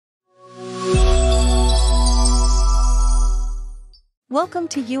Welcome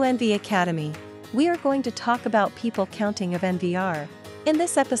to UNV Academy. We are going to talk about people counting of NVR. In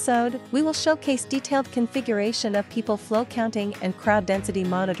this episode, we will showcase detailed configuration of people flow counting and crowd density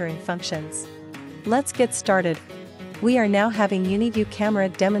monitoring functions. Let's get started. We are now having UniView camera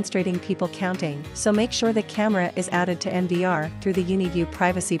demonstrating people counting, so make sure the camera is added to NVR through the UniView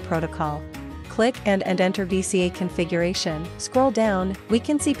privacy protocol. Click and enter VCA configuration. Scroll down, we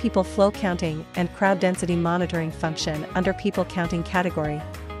can see people flow counting and crowd density monitoring function under people counting category.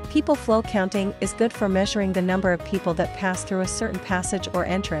 People flow counting is good for measuring the number of people that pass through a certain passage or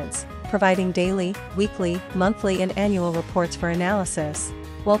entrance, providing daily, weekly, monthly and annual reports for analysis,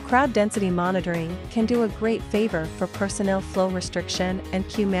 while crowd density monitoring can do a great favor for personnel flow restriction and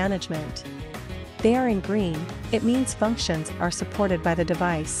queue management. They are in green, it means functions are supported by the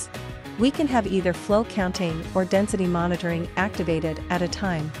device. We can have either flow counting or density monitoring activated at a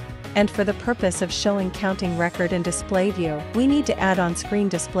time. And for the purpose of showing counting record in display view, we need to add on-screen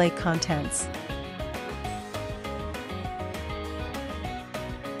display contents.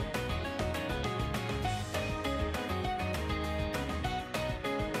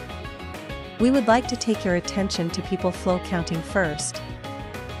 We would like to take your attention to people flow counting first.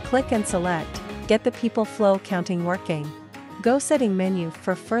 Click and select, get the people flow counting working. Go setting menu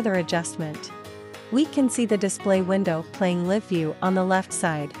for further adjustment. We can see the display window playing live view on the left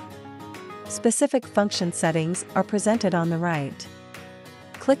side. Specific function settings are presented on the right.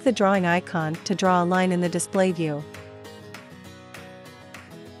 Click the drawing icon to draw a line in the display view.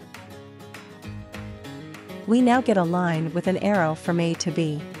 We now get a line with an arrow from A to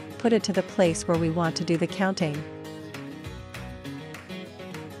B. Put it to the place where we want to do the counting.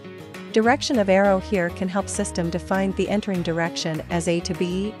 Direction of arrow here can help system define the entering direction as A to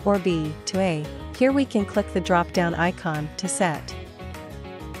B or B to A. Here we can click the drop-down icon to set.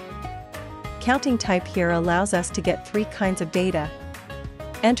 Counting type here allows us to get three kinds of data: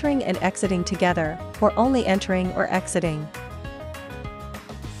 entering and exiting together, or only entering or exiting.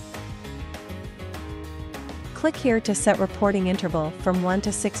 Click here to set reporting interval from 1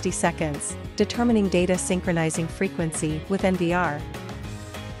 to 60 seconds, determining data synchronizing frequency with NVR.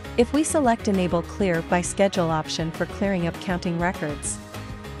 If we select Enable Clear by Schedule option for clearing up counting records,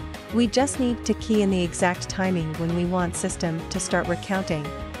 we just need to key in the exact timing when we want system to start recounting.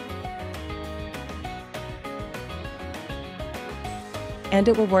 And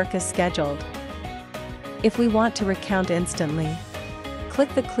it will work as scheduled. If we want to recount instantly,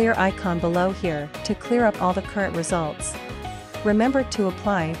 click the clear icon below here to clear up all the current results. Remember to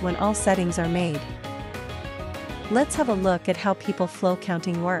apply when all settings are made. Let's have a look at how people flow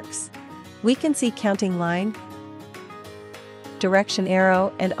counting works. We can see counting line, direction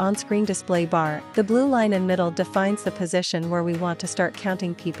arrow and on-screen display bar. The blue line in middle defines the position where we want to start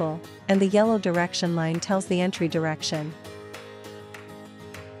counting people, and the yellow direction line tells the entry direction.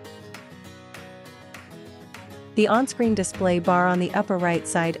 The on-screen display bar on the upper right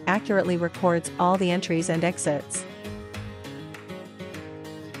side accurately records all the entries and exits.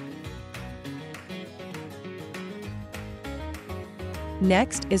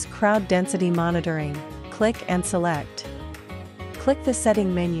 Next is crowd density monitoring. Click and select. Click the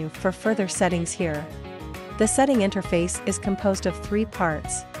setting menu for further settings here. The setting interface is composed of three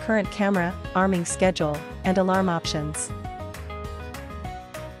parts: current camera, arming schedule, and alarm options.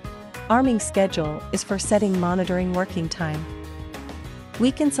 Arming schedule is for setting monitoring working time.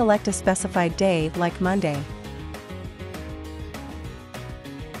 We can select a specified day like Monday.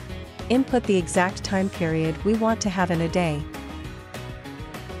 Input the exact time period we want to have in a day.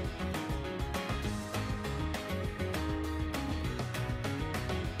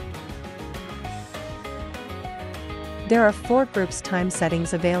 There are 4 groups time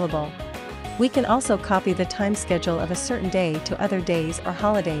settings available. We can also copy the time schedule of a certain day to other days or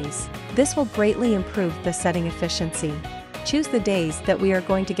holidays. This will greatly improve the setting efficiency. Choose the days that we are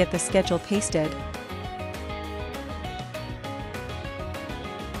going to get the schedule pasted.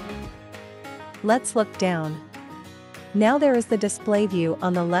 Let's look down. Now there is the display view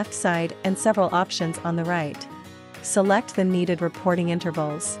on the left side and several options on the right. Select the needed reporting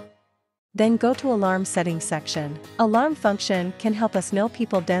intervals. Then go to Alarm Settings section. Alarm function can help us know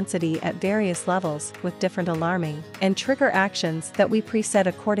people density at various levels with different alarming and trigger actions that we preset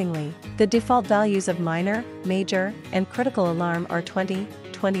accordingly. The default values of minor, major, and critical alarm are 20,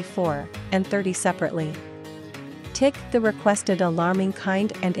 24, and 30 separately. Tick the requested alarming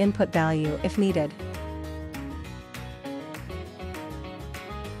kind and input value if needed.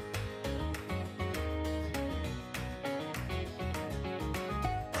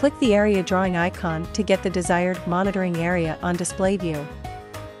 Click the area drawing icon to get the desired monitoring area on display view.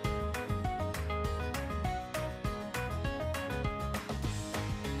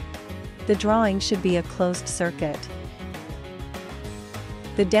 The drawing should be a closed circuit.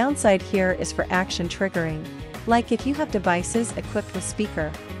 The downside here is for action triggering, like if you have devices equipped with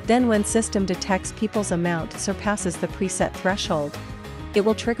speaker, then when system detects people's amount surpasses the preset threshold, it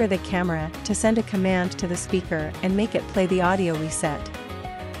will trigger the camera to send a command to the speaker and make it play the audio we set.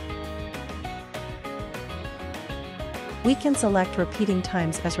 We can select repeating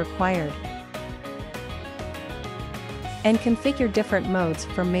times as required and configure different modes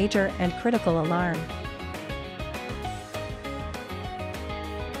for major and critical alarm.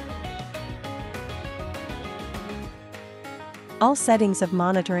 All settings of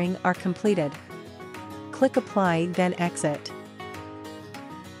monitoring are completed. Click Apply, then Exit.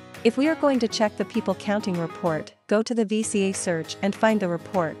 If we are going to check the people counting report, go to the VCA search and find the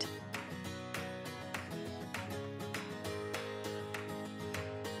report.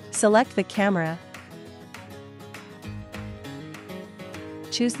 Select the camera.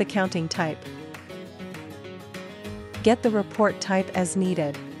 Choose the counting type. Get the report type as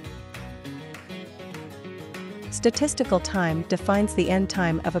needed. Statistical time defines the end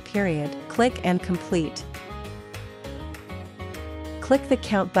time of a period. Click and complete. Click the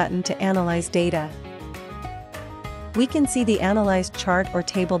Count button to analyze data. We can see the analyzed chart or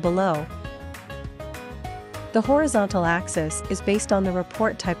table below. The horizontal axis is based on the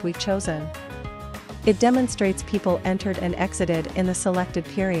report type we've chosen. It demonstrates people entered and exited in the selected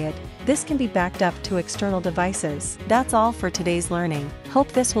period. This can be backed up to external devices. That's all for today's learning.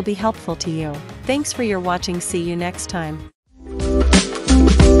 Hope this will be helpful to you. Thanks for your watching. See you next time.